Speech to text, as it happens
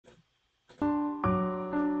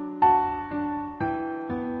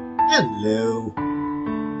Hello,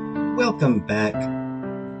 welcome back.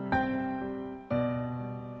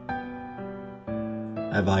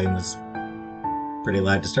 My volume was pretty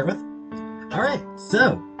loud to start with. All right,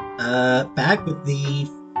 so back with the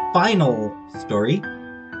final story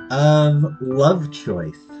of Love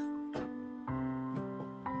Choice.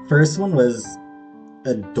 First one was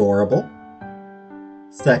adorable.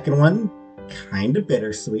 Second one, kind of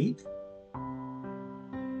bittersweet.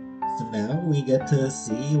 So now we get to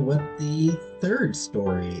see what the third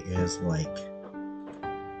story is like.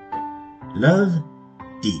 Love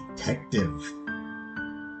Detective.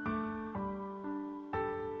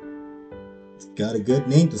 It's got a good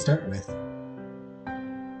name to start with.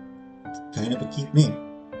 It's kind of a cute name.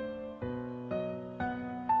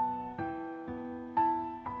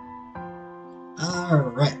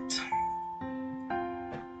 Alright.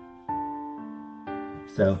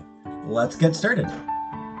 So, let's get started.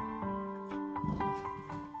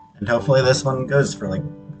 And hopefully this one goes for like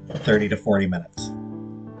 30 to 40 minutes.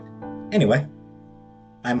 Anyway,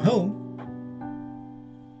 I'm home.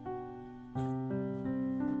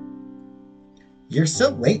 You're so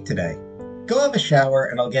late today. Go have a shower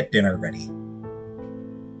and I'll get dinner ready.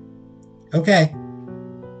 Okay.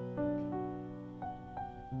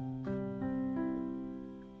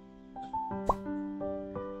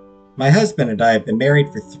 My husband and I have been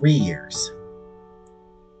married for 3 years.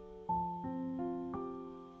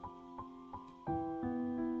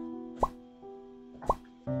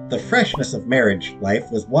 The freshness of marriage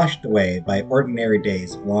life was washed away by ordinary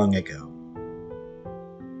days long ago.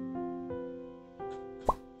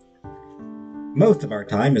 Most of our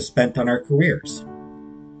time is spent on our careers.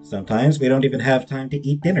 Sometimes we don't even have time to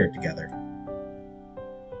eat dinner together.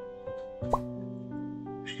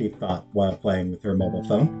 She thought while playing with her mobile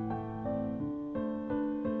phone.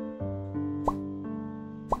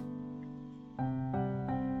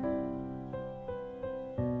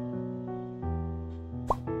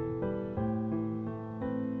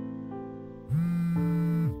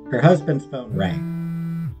 Her husband's phone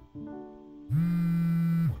rang.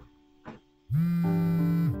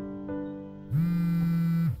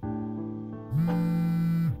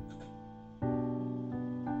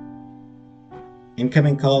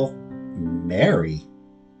 Incoming call, Mary.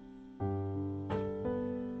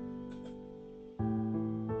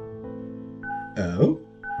 Oh?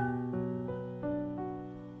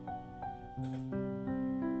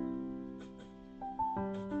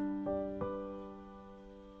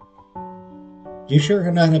 You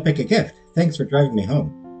sure know how to pick a gift. Thanks for driving me home.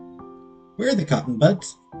 Where are the cotton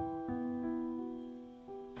buds?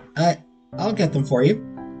 I'll get them for you.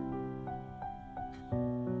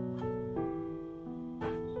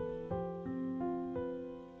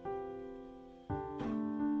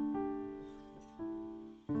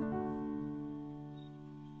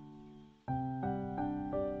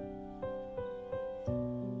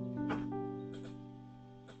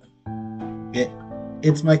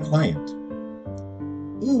 It's my client.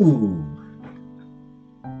 Ooh.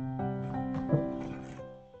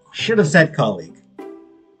 Should have said colleague.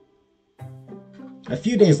 A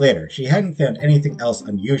few days later, she hadn't found anything else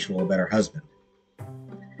unusual about her husband.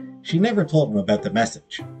 She never told him about the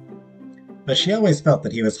message, but she always felt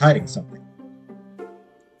that he was hiding something.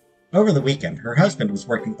 Over the weekend, her husband was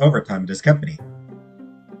working overtime at his company.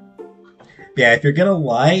 Yeah, if you're gonna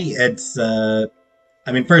lie, it's,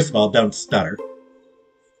 first of all, don't stutter.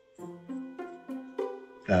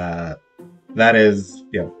 That is,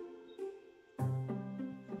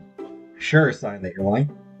 sure sign that you're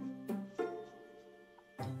lying.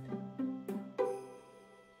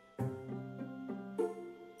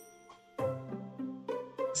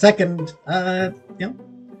 Second,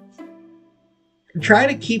 try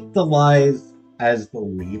to keep the lies as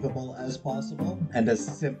believable as possible and as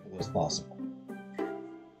simple as possible.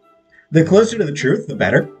 The closer to the truth, the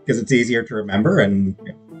better, because it's easier to remember and...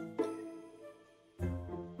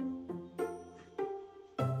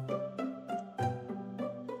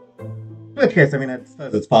 In which case, I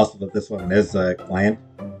suppose it's possible that this woman is a client.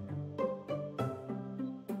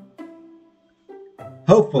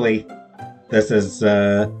 Hopefully, this is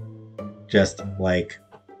just like...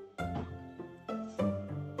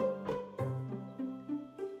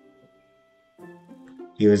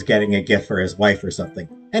 he was getting a gift for his wife or something.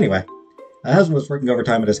 Anyway, the husband was working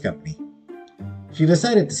overtime at his company. She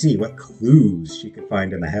decided to see what clues she could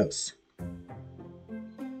find in the house.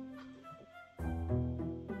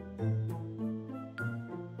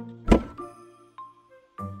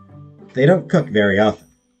 They don't cook very often.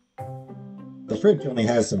 The fridge only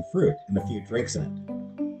has some fruit and a few drinks in it.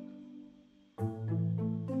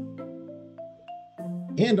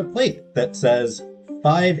 And a plate that says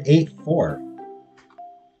 584.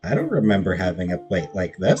 I don't remember having a plate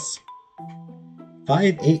like this.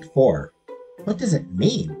 584. What does it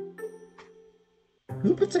mean?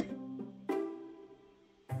 Who puts a...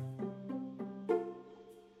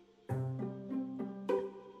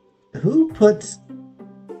 Who puts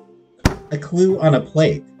a clue on a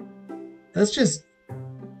plate? That's just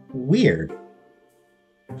weird.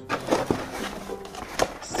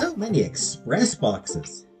 So many express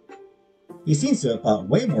boxes. He seems to have bought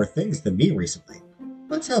way more things than me recently.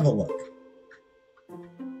 Let's have a look.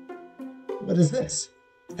 What is this?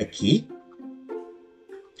 A key?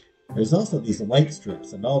 There's also these light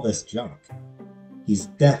strips and all this junk. He's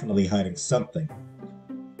definitely hiding something.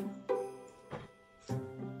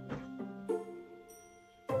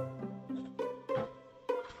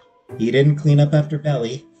 He didn't clean up after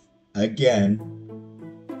Belly. Again.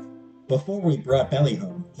 Before we brought Belly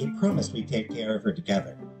home, he promised we'd take care of her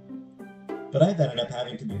together. But I've ended up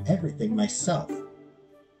having to do everything myself.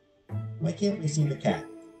 Why can't we see the cat?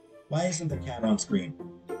 Why isn't the cat on screen?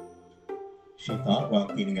 She thought while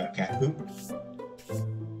cleaning up cat poop.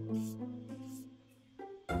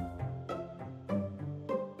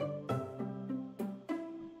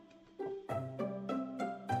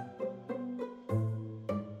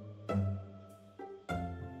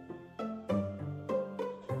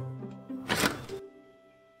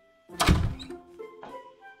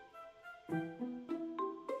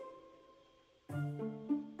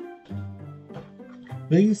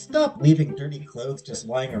 Will you stop leaving dirty clothes just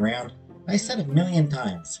lying around? I said it a million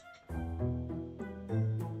times.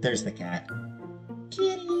 There's the cat.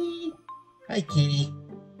 Kitty! Hi, kitty.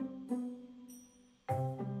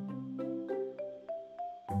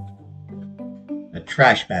 A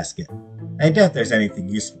trash basket. I doubt there's anything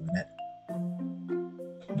useful in it.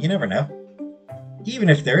 You never know. Even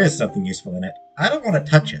if there is something useful in it, I don't want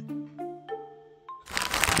to touch it.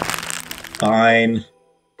 Fine.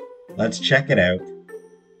 Let's check it out.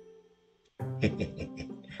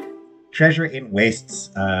 Treasure in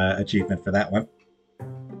Wastes achievement for that one.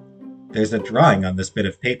 There's a drawing on this bit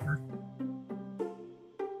of paper.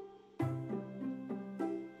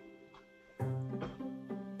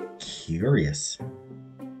 Curious.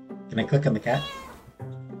 Can I click on the cat?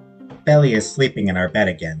 Belly is sleeping in our bed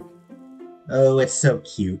again. Oh, it's so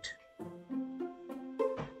cute.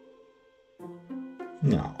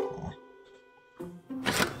 Aww.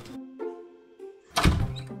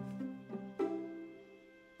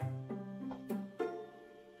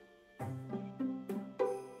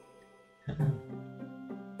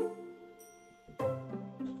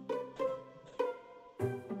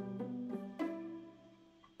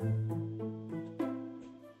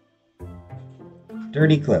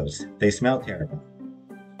 Dirty clothes. They smell terrible.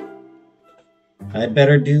 I'd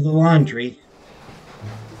better do the laundry.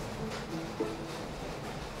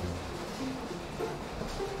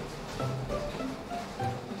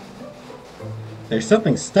 There's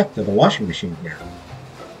something stuck to the washing machine here.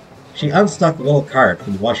 She unstuck a little card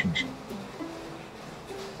from the washing machine.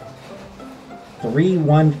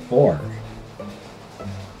 314.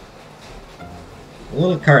 A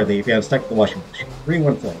little card that you found stuck to the washing machine.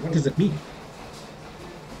 314. What does it mean?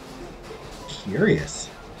 Curious.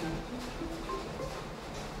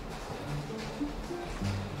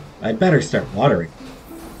 I'd better start watering.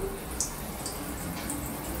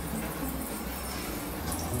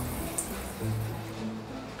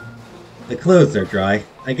 The clothes are dry.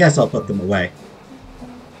 I guess I'll put them away.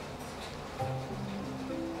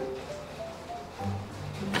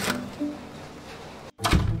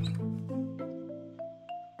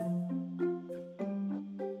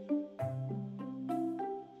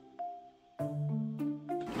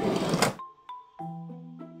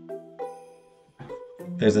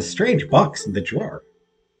 There's a strange box in the drawer.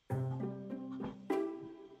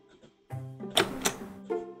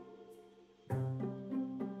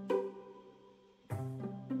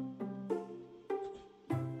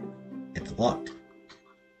 It's locked.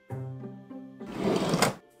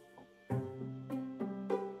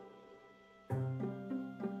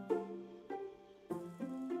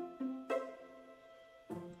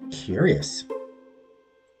 Curious.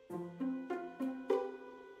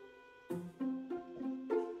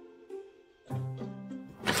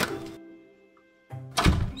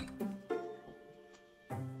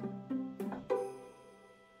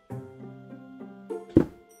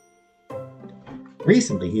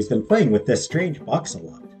 Recently, he's been playing with this strange box a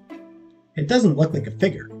lot. It doesn't look like a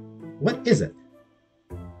figure. What is it?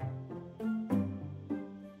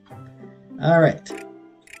 Alright.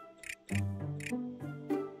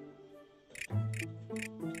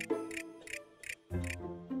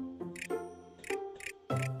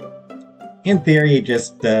 In theory,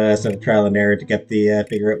 just sort of trial and error to get the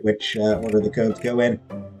figure out which order the codes go in.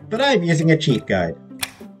 But I'm using a cheat guide.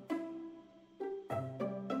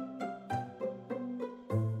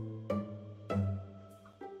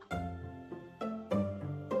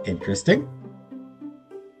 Interesting.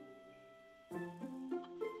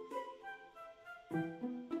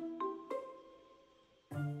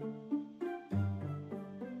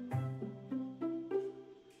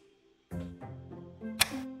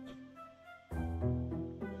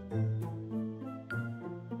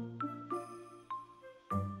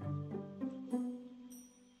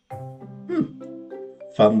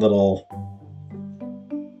 Fun little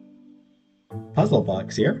puzzle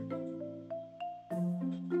box here.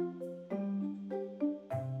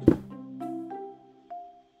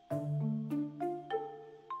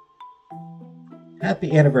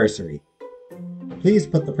 Happy anniversary. Please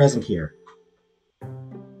put the present here.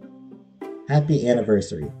 Happy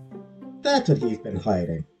anniversary. That's what he's been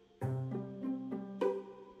hiding.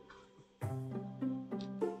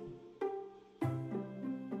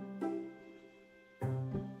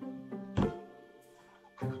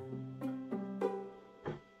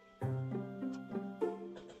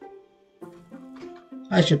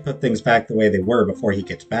 I should put things back the way they were before he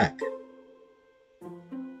gets back.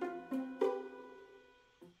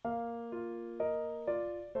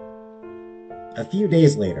 A few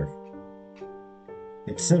days later.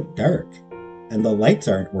 It's so dark, and the lights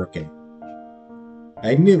aren't working.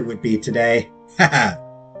 I knew it would be today. Haha!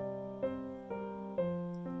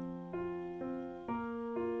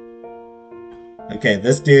 Okay,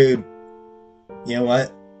 this dude... You know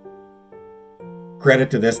what?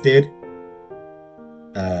 Credit to this dude.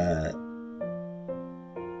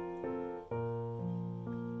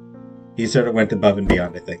 He sort of went above and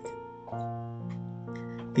beyond, I think.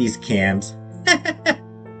 These cans.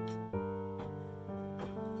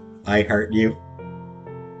 I heart you.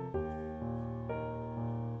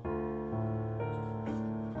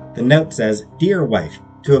 The note says, Dear wife,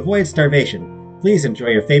 to avoid starvation, please enjoy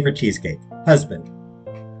your favorite cheesecake. Husband.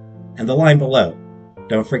 And the line below,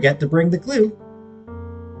 don't forget to bring the glue.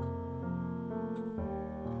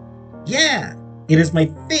 Yeah! It is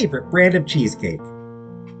my favorite brand of cheesecake.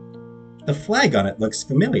 The flag on it looks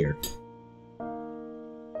familiar.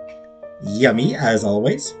 Yummy, as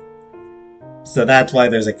always. So that's why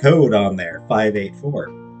there's a code on there,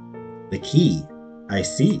 584. The key, I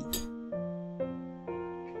see.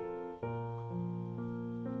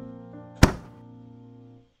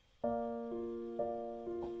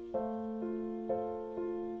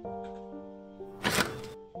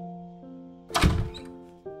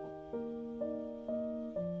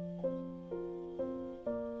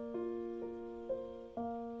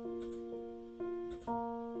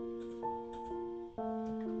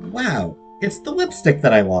 Wow, it's the lipstick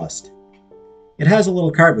that I lost. It has a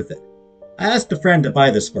little card with it. I asked a friend to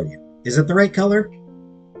buy this for you. Is it the right color?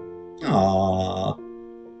 Aww.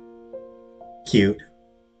 Cute.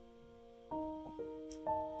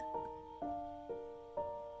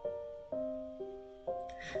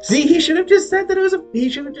 See, he should have just said that he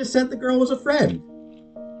should have just said the girl was a friend.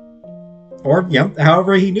 Or,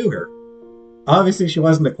 however he knew her. Obviously she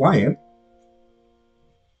wasn't a client.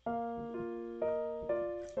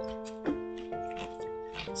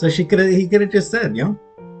 So he could have just said,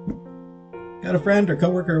 got a friend or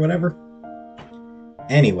coworker or whatever.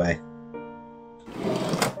 Anyway.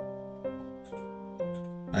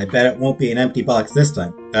 I bet it won't be an empty box this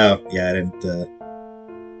time. Oh, yeah, I didn't,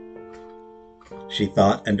 She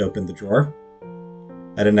thought and opened the drawer.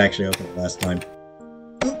 I didn't actually open it last time.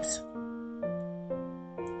 Oops.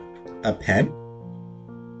 A pen?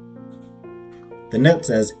 The note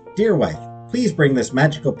says, Dear wife, please bring this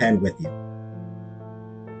magical pen with you.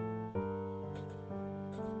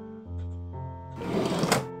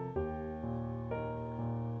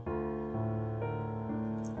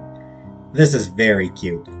 This is very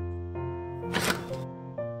cute.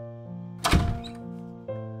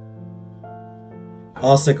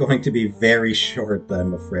 Also going to be very short,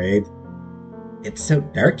 I'm afraid. It's so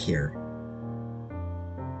dark here.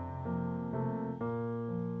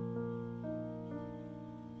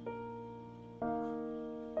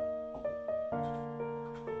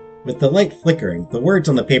 With the light flickering, the words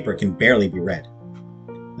on the paper can barely be read.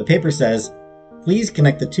 The paper says, Please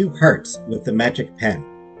connect the two hearts with the magic pen.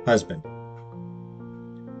 Husband.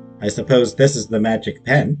 I suppose this is the magic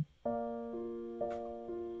pen.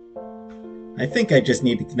 I think I just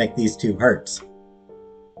need to connect these two hearts.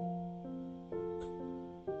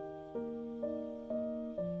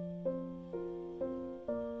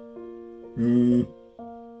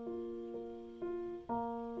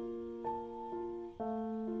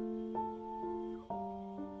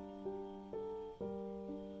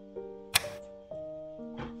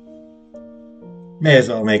 May as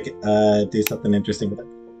well do something interesting with it.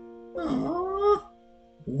 Aww.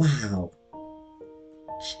 Wow.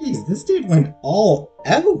 Jeez, this dude went all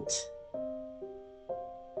out.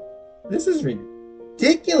 This is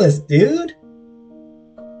ridiculous, dude.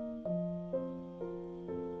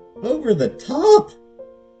 Over the top.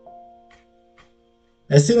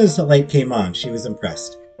 As soon as the light came on, she was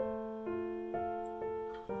impressed.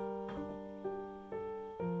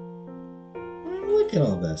 Look at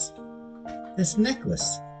all this. This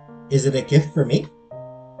necklace. Is it a gift for me?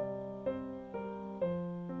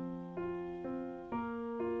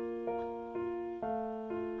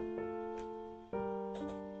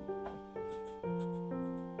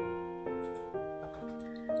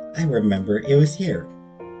 I remember it was here.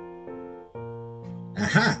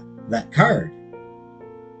 Aha! That card.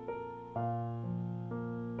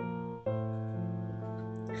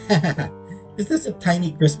 Is this a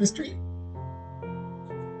tiny Christmas tree?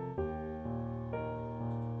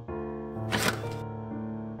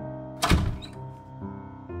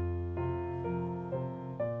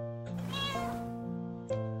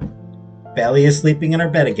 Belly is sleeping in her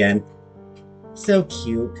bed again. So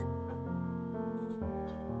cute.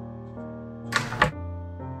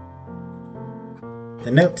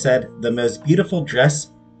 The note said, "The most beautiful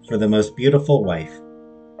dress for the most beautiful wife."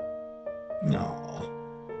 Aww.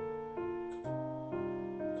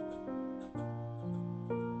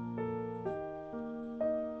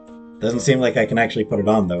 Doesn't seem like I can actually put it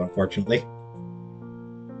on, though, unfortunately.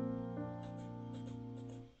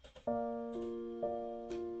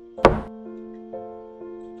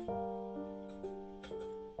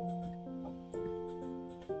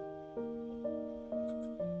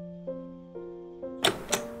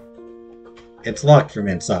 It's locked from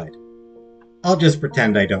inside. I'll just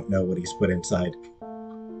pretend I don't know what he's put inside.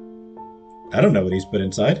 I don't know what he's put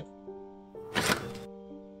inside.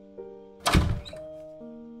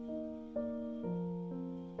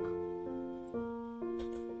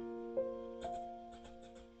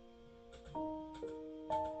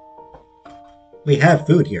 We have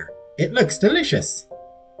food here. It looks delicious.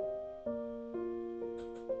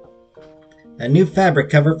 A new fabric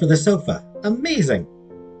cover for the sofa. Amazing.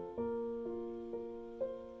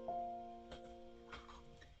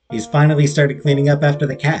 He's finally started cleaning up after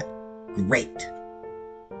the cat. Great.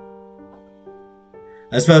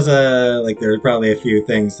 I suppose, there are probably a few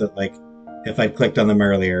things that, if I'd clicked on them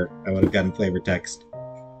earlier, I would have gotten flavor text.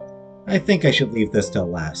 I think I should leave this till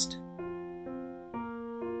last.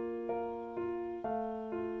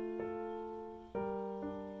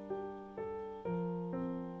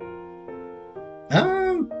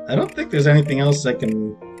 I don't think there's anything else I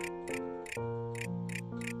can...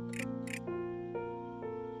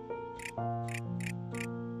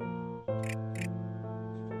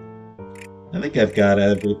 I think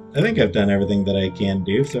I've done everything that I can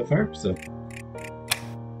do so far, so...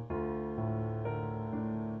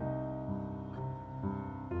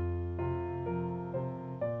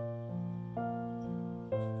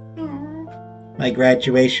 My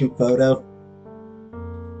graduation photo.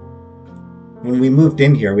 When we moved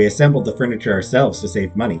in here, we assembled the furniture ourselves to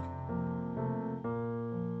save money.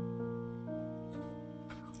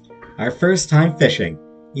 Our first time fishing.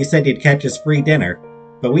 You said you'd catch us free dinner,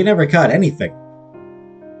 but we never caught anything.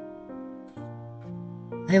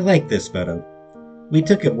 I like this photo. We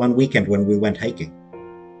took it one weekend when we went hiking.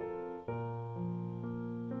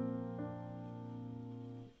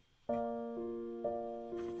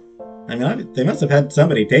 I mean, they must have had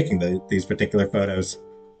somebody taking these particular photos.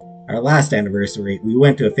 Our last anniversary, we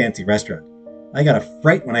went to a fancy restaurant. I got a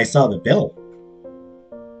fright when I saw the bill.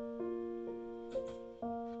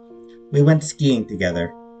 We went skiing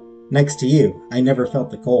together. Next to you, I never felt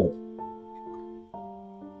the cold.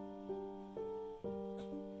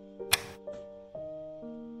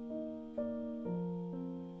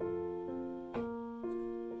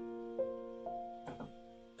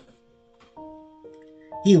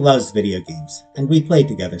 He loves video games, and we play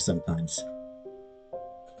together sometimes.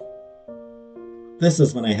 This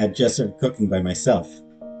was when I had just started cooking by myself.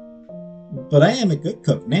 But I am a good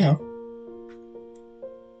cook now.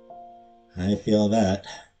 I feel that.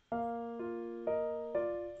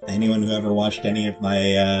 Anyone who ever watched any of my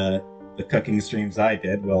the cooking streams I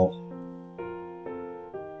did will...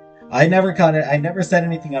 I never caught it. I never set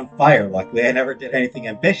anything on fire, luckily. I never did anything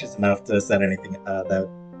ambitious enough to set anything that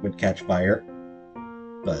would catch fire.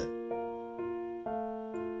 But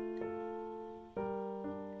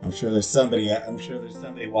I'm sure there's somebody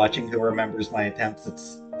watching who remembers my attempts at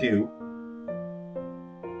stew.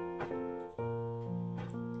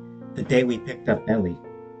 The day we picked up Ellie,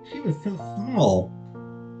 she was so small.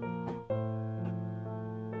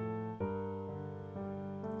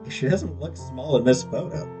 She doesn't look small in this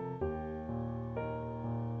photo.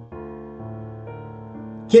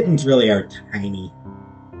 Kittens really are tiny.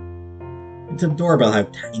 It's adorable how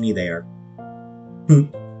tiny they are.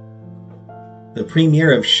 The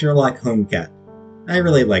premiere of Sherlock Holmes. I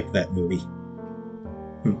really liked that movie.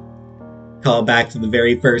 Call back to the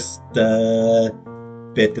very first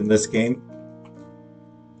bit in this game.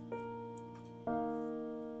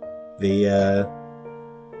 The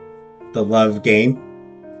love game.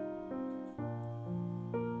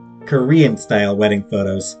 Korean style wedding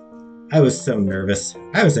photos. I was so nervous.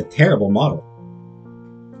 I was a terrible model.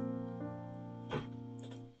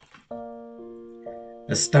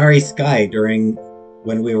 A starry sky during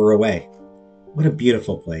when we were away. What a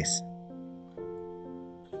beautiful place.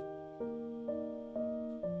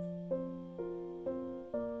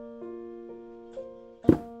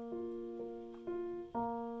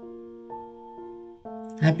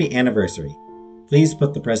 Happy anniversary. Please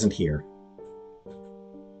put the present here.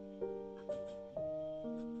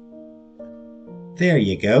 There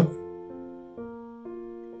you go.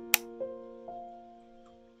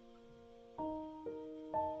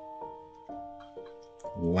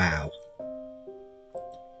 Wow.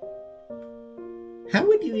 How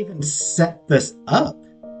would you even set this up?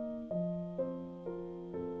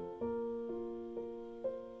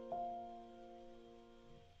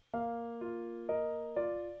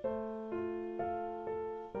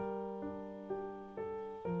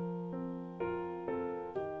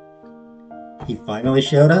 He finally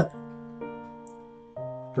showed up.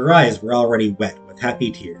 Her eyes were already wet with happy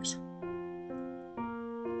tears.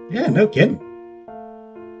 Yeah, no kidding.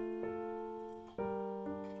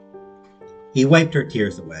 He wiped her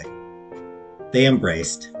tears away. They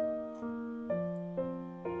embraced.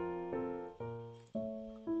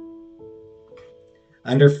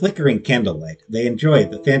 Under flickering candlelight, they enjoyed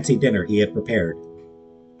the fancy dinner he had prepared.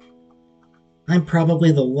 I'm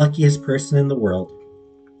probably the luckiest person in the world,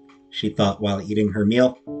 she thought while eating her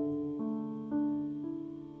meal.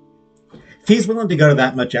 If he's willing to go to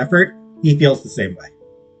that much effort, he feels the same way.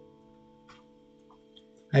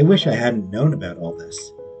 I wish I hadn't known about all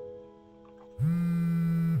this.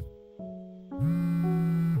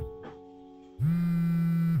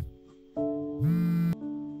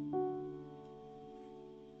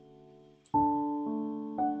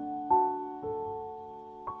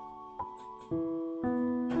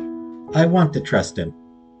 I want to trust him.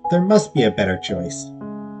 There must be a better choice.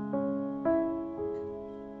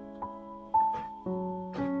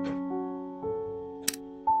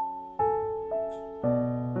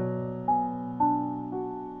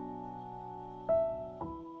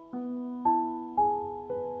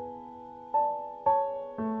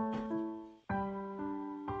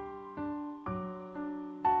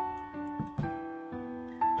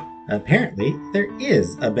 Apparently, there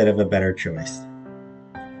is a bit of a better choice.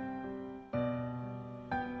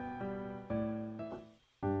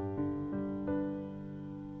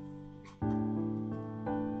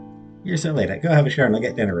 You're so late. Go have a shower and I'll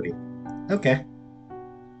get dinner ready. Okay.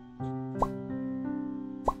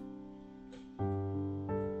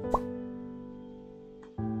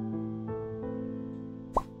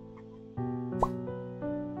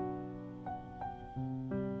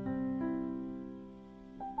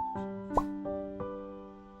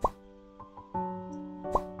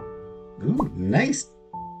 Ooh, nice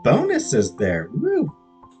bonuses there. Woo!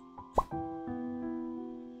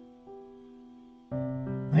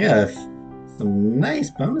 I got some nice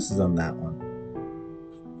bonuses on that one.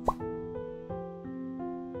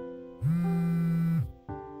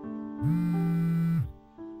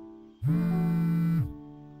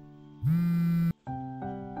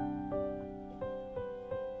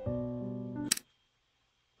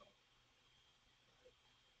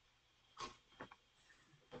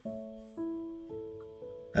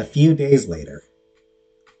 A few days later,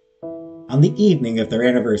 on the evening of their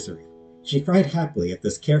anniversary, she cried happily at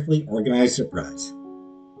this carefully organized surprise.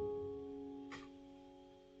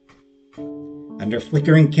 Under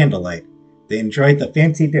flickering candlelight, they enjoyed the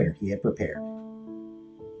fancy dinner he had prepared.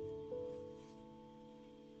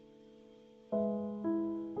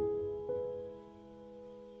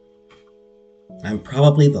 I'm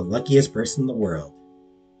probably the luckiest person in the world,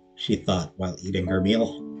 she thought while eating her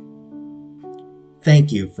meal.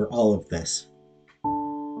 Thank you for all of this.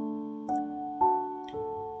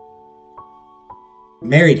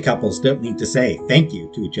 Married couples don't need to say thank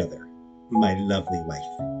you to each other, my lovely wife.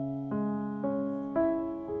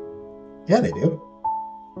 Yeah, they do.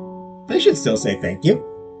 They should still say thank you.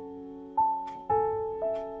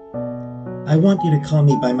 I want you to call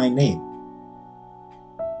me by my name.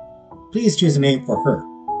 Please choose a name for her.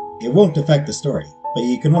 It won't affect the story. but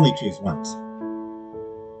you can only choose once.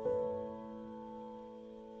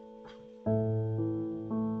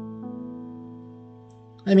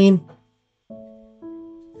 I mean,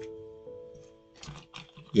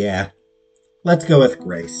 yeah, let's go with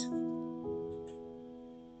Grace.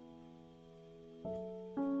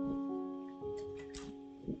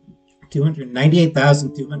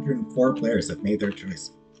 $298,204 players have made their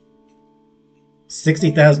choice.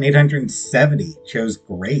 60,870 chose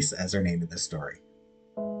Grace as her name in this story.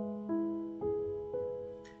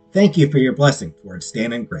 Thank you for your blessing towards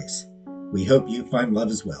Stan and Grace. We hope you find love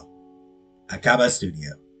as well. Akaba Studio.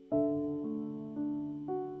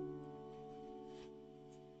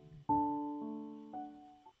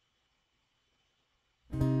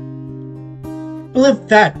 Well, if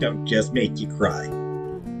that don't just make you cry.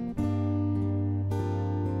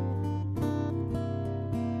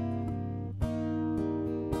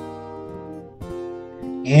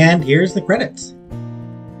 And here's the credits.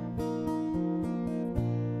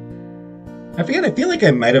 I forget, I feel like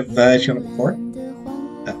I might have shown it before.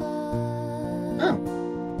 Oh.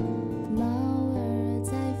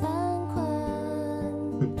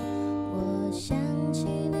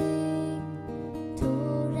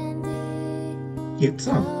 Cute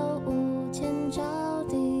song.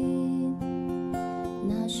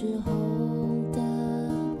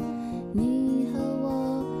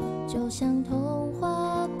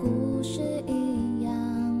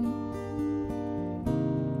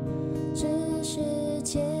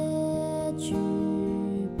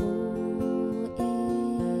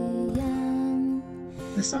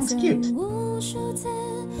 This song's cute.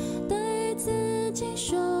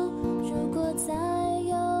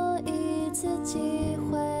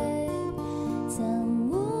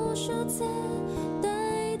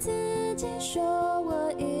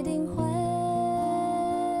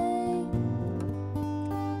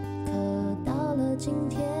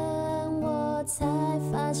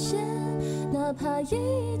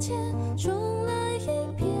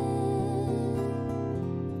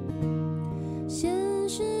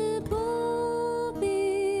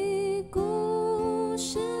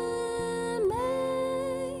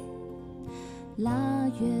腊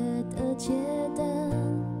月的街灯，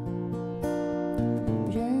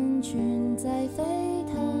人群在飞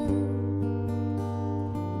腾。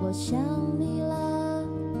我想你了，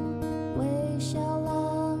微笑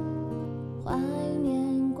了，怀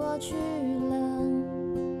念过去了。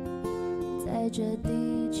在这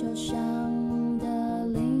地球上的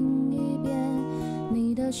另一边，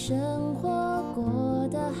你的生活过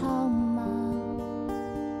得好吗？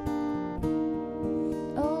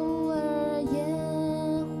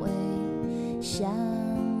想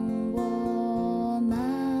我吗？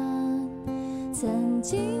曾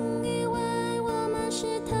经以为我们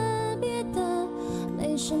是特别的，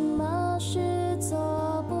没什么是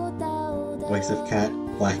做不到的。 Voice of Cat,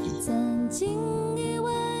 Blackie. 曾经以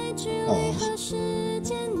为距离和时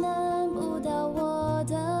间难不到我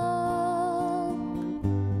的，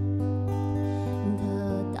可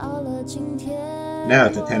到了今天 Now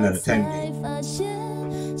it's a 10 out of 10 game.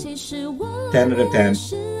 10 out of 10.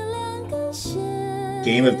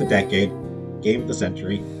 Game of the decade, game of the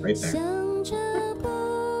century, right there.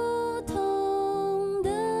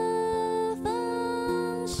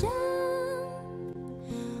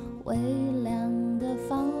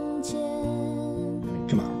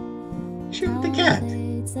 Come on, shoot the cat.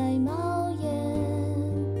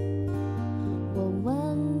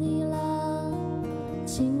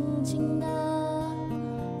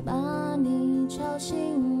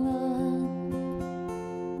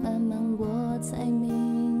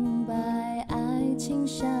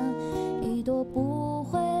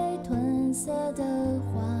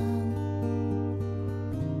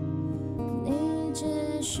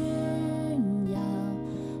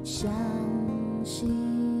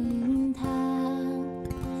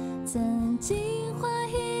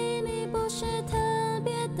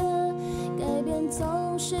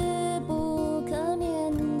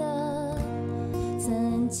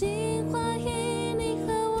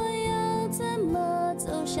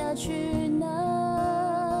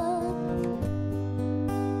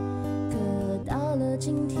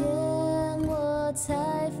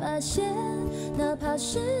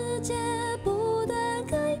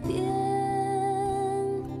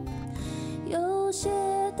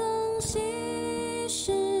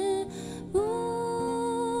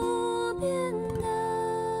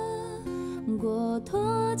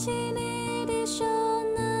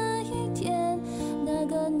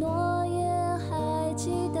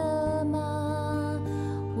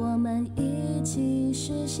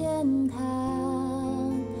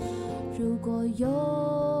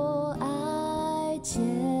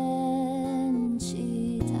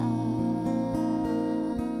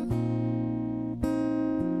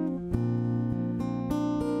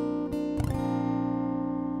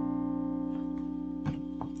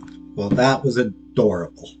 Well, that was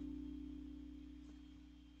adorable.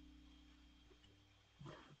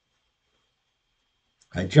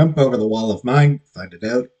 I jump over the wall of mine, find it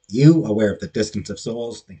out. You, aware of the distance of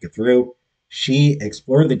souls, think it through. She,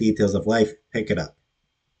 explore the details of life, pick it up.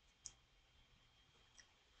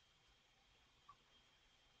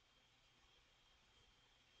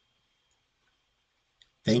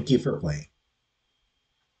 Thank you for playing.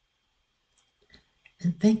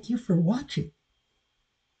 And thank you for watching.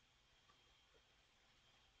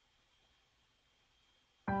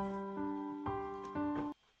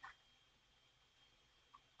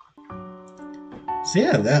 So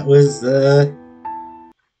yeah, that was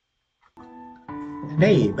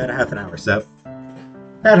hey, about a half an hour. So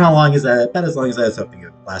about how long is that? About as long as I was hoping it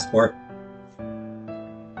would last for.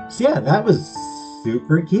 So yeah, that was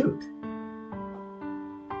super cute.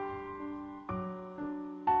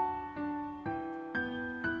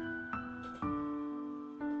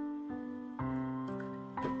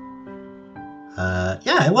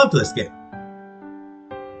 Yeah, I loved this game.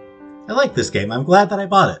 I like this game. I'm glad that I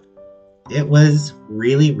bought it. It was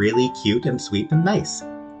really, really cute and sweet and nice.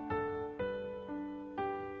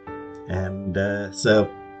 And so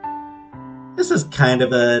this is kind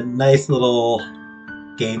of a nice little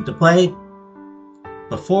game to play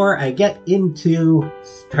before I get into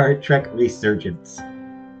Star Trek Resurgence.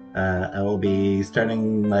 I will be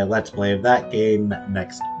starting my Let's Play of that game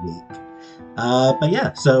next week. But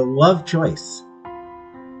yeah, so LoveChoice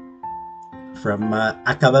from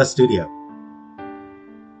Akaba Studio.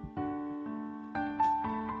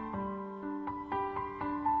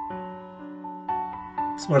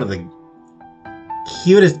 It's one of the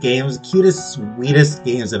cutest, sweetest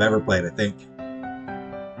games I've ever played, I think.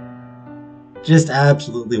 Just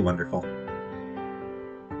absolutely wonderful.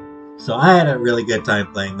 So I had a really good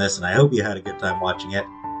time playing this, and I hope you had a good time watching it.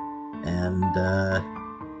 And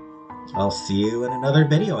I'll see you in another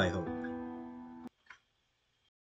video, I hope.